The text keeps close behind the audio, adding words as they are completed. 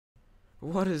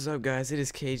What is up, guys? It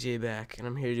is KJ back, and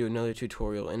I'm here to do another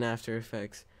tutorial in After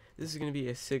Effects. This is going to be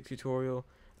a sick tutorial.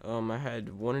 I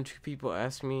had one or two people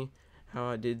ask me how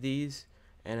I did these,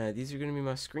 and these are going to be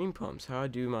my screen pumps, how I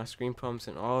do my screen pumps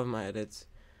in all of my edits.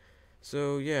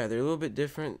 So yeah, they're a little bit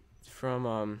different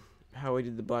from how I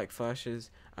did the black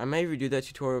flashes. I may redo that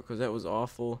tutorial because that was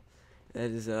awful. That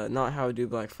is not how I do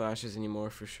black flashes anymore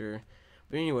for sure.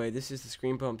 But anyway, this is the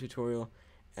screen pump tutorial,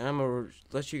 and I'm going to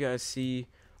let you guys see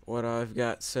what I've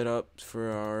got set up for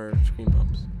our screen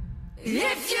pumps.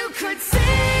 If you could see me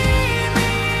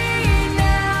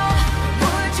now,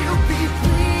 would you be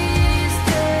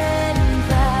pleased and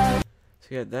proud? So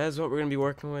yeah, that is what we're going to be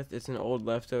working with. It's an old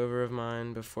leftover of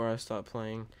mine before I stopped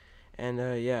playing. And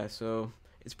yeah, so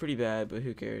it's pretty bad, but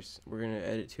who cares? We're going to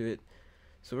edit to it.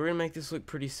 So we're going to make this look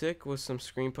pretty sick with some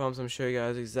screen pumps. I'm going to show you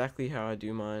guys exactly how I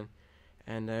do mine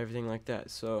and everything like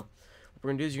that. So what we're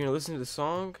going to do is you're going to listen to the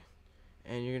song,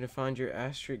 and you're going to find your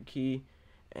asterisk key,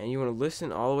 and you want to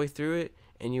listen all the way through it,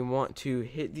 and you want to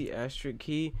hit the asterisk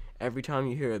key every time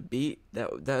you hear a beat.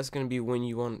 That's going to be when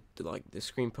you want the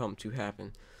screen pump to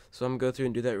happen. So I'm going to go through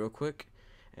and do that real quick.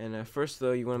 And first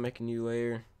though, you want to make a new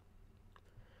layer,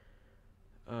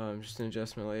 just an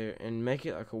adjustment layer, and make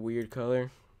it like a weird color.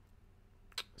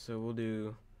 So we'll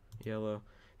do yellow.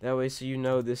 That way, so you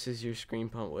know this is your screen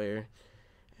pump layer.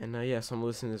 And yeah, so I'm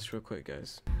listening to this real quick,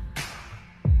 guys.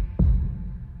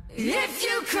 If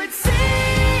you could see me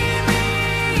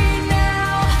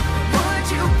now, would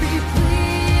you be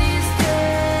pleased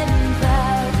and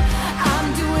proud?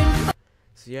 I'm doing.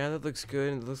 So yeah, that looks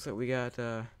good. It looks like we got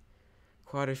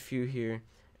quite a few here.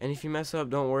 And if you mess up,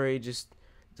 don't worry. Just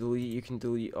delete. You can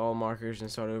delete all markers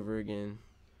and start over again.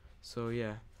 So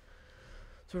yeah.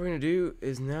 So what we're gonna do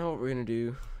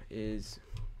is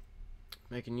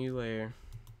make a new layer,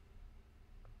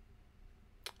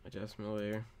 adjustment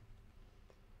layer,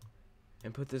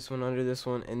 and put this one under this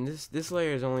one. And this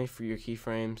layer is only for your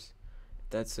keyframes.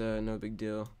 That's no big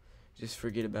deal. Just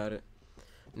forget about it.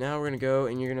 Now we're gonna go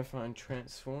and you're gonna find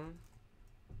transform.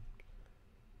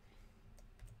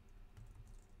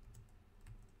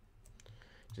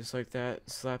 Just like that.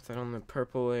 Slap that on the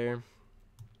purple layer.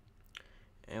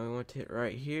 And we want to hit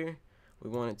right here.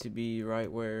 We want it to be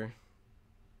right where.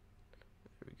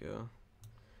 There we go.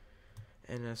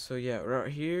 And so yeah,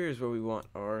 right here is where we want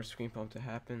our screen pump to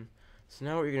happen. So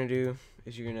now what you're going to do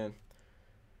is you're going to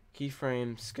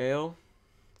keyframe scale,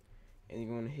 and you're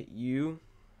going to hit U.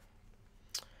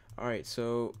 Alright,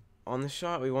 so on the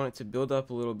shot we want it to build up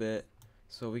a little bit.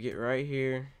 So we get right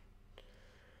here,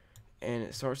 and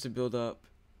it starts to build up.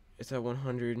 It's at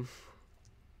 100.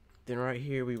 Then right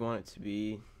here we want it to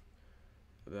be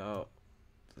about,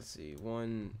 let's see,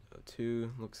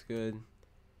 102, looks good.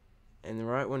 And then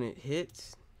right when it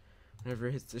hits, whenever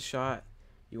it hits the shot,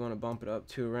 you want to bump it up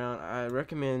to around, I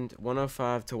recommend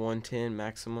 105 to 110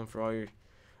 maximum for all your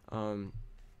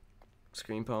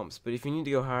screen pumps. But if you need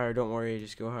to go higher, don't worry,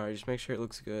 just go higher. Just make sure it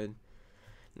looks good.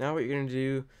 Now what you're going to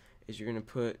do is you're going to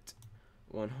put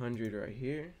 100 right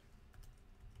here.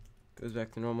 Goes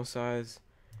back to normal size.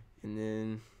 And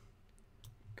then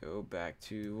go back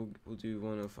to, we'll do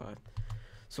 105.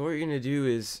 So what you're going to do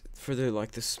is for the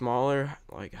smaller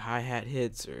hi-hat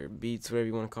hits or beats, whatever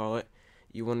you want to call it,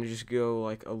 you want to just go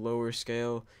like a lower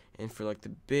scale, and for the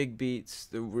big beats,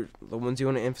 the ones you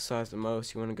want to emphasize the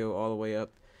most, you want to go all the way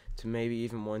up to maybe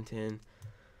even 110.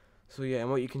 So yeah,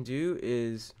 and what you can do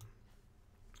is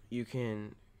you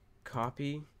can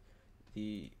copy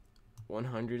the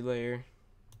 100 layer,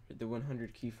 the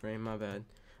 100 keyframe, my bad.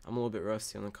 I'm a little bit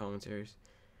rusty on the commentaries.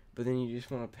 But then you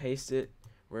just want to paste it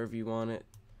wherever you want it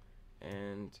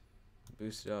and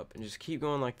boost it up, and just keep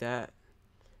going like that.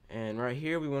 And right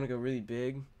here we want to go really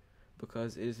big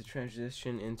because it is a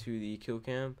transition into the kill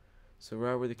cam. So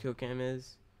right where the kill cam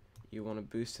is, you want to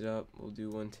boost it up. We'll do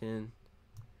 110,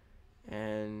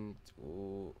 and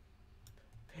we'll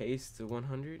paste the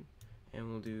 100, and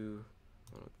we'll do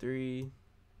 103,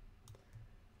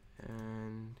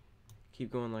 and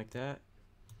keep going like that.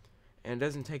 And it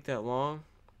doesn't take that long,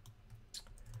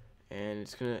 and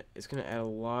it's gonna add a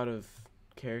lot of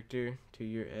character to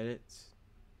your edits.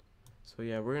 So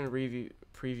yeah, we're gonna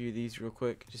preview these real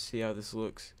quick, just see how this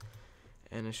looks,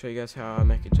 and I'll show you guys how I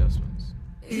make adjustments.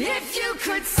 If you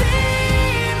could see me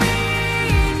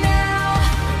now,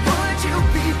 would you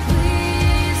be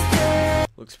pleased?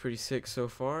 Looks pretty sick so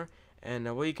far.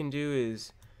 And what you can do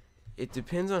is, it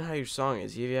depends on how your song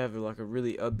is. If you have a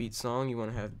really upbeat song, you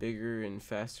want to have bigger and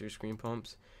faster screen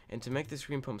pumps. And to make the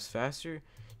screen pumps faster,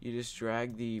 you just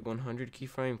drag the 100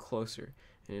 keyframe closer,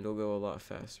 and it'll go a lot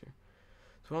faster.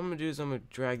 So what I'm going to do is I'm going to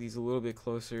drag these a little bit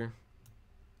closer.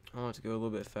 I want it to go a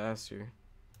little bit faster.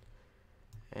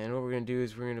 And what we're going to do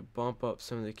is we're going to bump up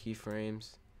some of the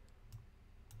keyframes.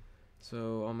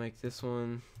 So I'll make this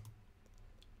one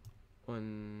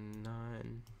 1.9,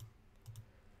 and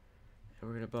we're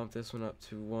going to bump this one up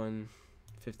to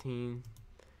 1.15.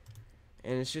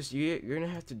 And it's just, you're going to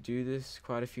have to do this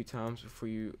quite a few times before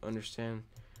you understand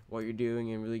what you're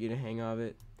doing and really get a hang of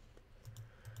it.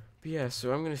 But yeah,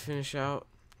 so I'm going to finish out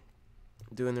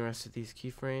doing the rest of these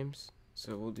keyframes.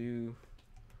 So we'll do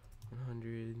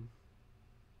 100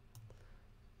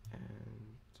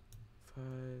 and 5.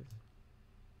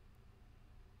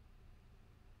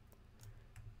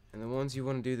 And the ones you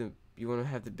want to do, you want to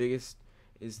have the biggest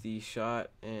is the shot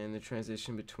and the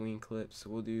transition between clips. So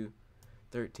we'll do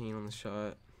 13 on the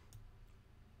shot.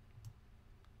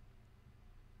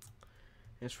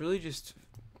 And it's really just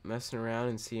messing around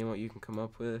and seeing what you can come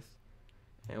up with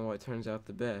and what turns out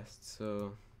the best.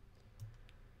 So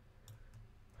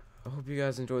I hope you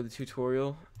guys enjoyed the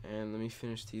tutorial, and let me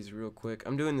finish these real quick.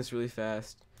 I'm doing this really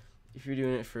fast. If you're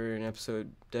doing it for an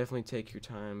episode, definitely take your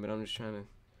time, but I'm just trying to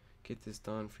get this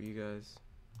done for you guys.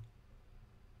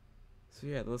 So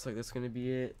yeah, it looks like that's going to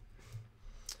be it.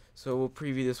 So we'll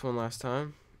preview this one last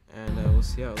time, and we'll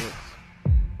see how it looks.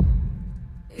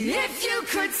 If you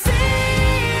could see me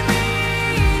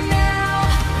now,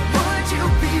 would you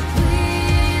be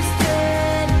pleased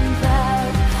and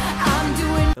proud? I'm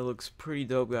doing. It looks pretty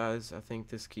dope, guys. I think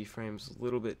this keyframe's a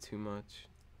little bit too much.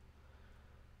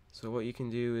 So what you can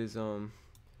do is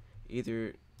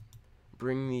either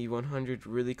bring the 100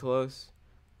 really close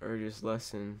or just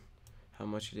lessen how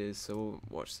much it is. So we'll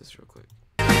watch this real quick.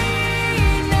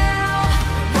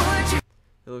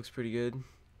 It looks pretty good,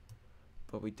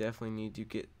 but we definitely need to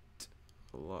get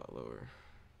a lot lower.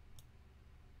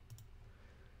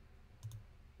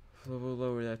 So we'll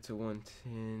lower that to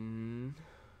 110.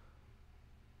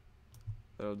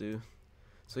 That'll do.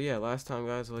 So yeah, last time,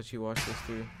 guys, I'll let you watch this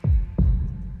through.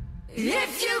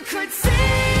 If you could see me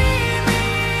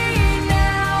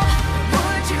now,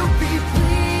 would you be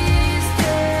pleased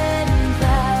and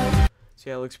proud? So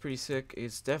yeah, it looks pretty sick.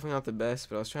 It's definitely not the best,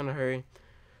 but I was trying to hurry.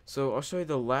 So I'll show you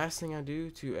the last thing I do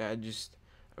to add just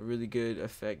a really good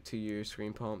effect to your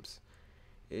screen pumps.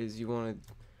 Is you want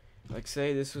to, like,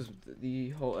 say this was the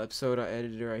whole episode I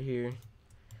edited right here.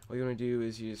 What you want to do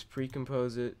is you just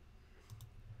pre-compose it.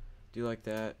 Do like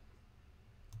that.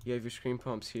 You have your screen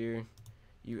pumps here.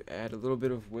 You add a little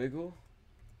bit of wiggle,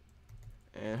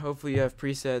 and hopefully you have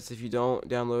presets. If you don't,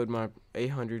 download my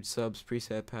 800 subs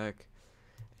preset pack,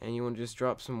 and you want to just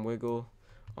drop some wiggle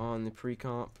on the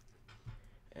pre-comp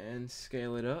and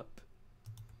scale it up.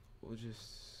 We'll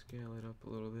just scale it up a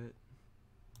little bit.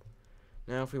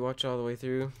 Now if we watch all the way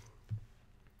through,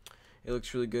 it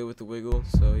looks really good with the wiggle.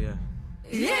 So yeah,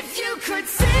 If you could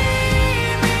see me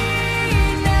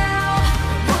now,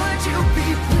 would you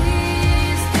be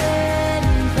pleased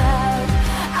and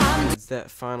proud? it's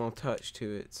that final touch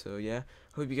to it. So yeah,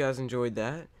 hope you guys enjoyed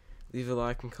that. Leave a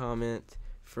like and comment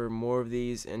for more of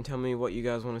these, and tell me what you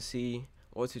guys want to see,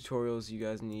 what tutorials you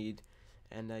guys need,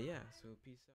 and yeah, so peace out.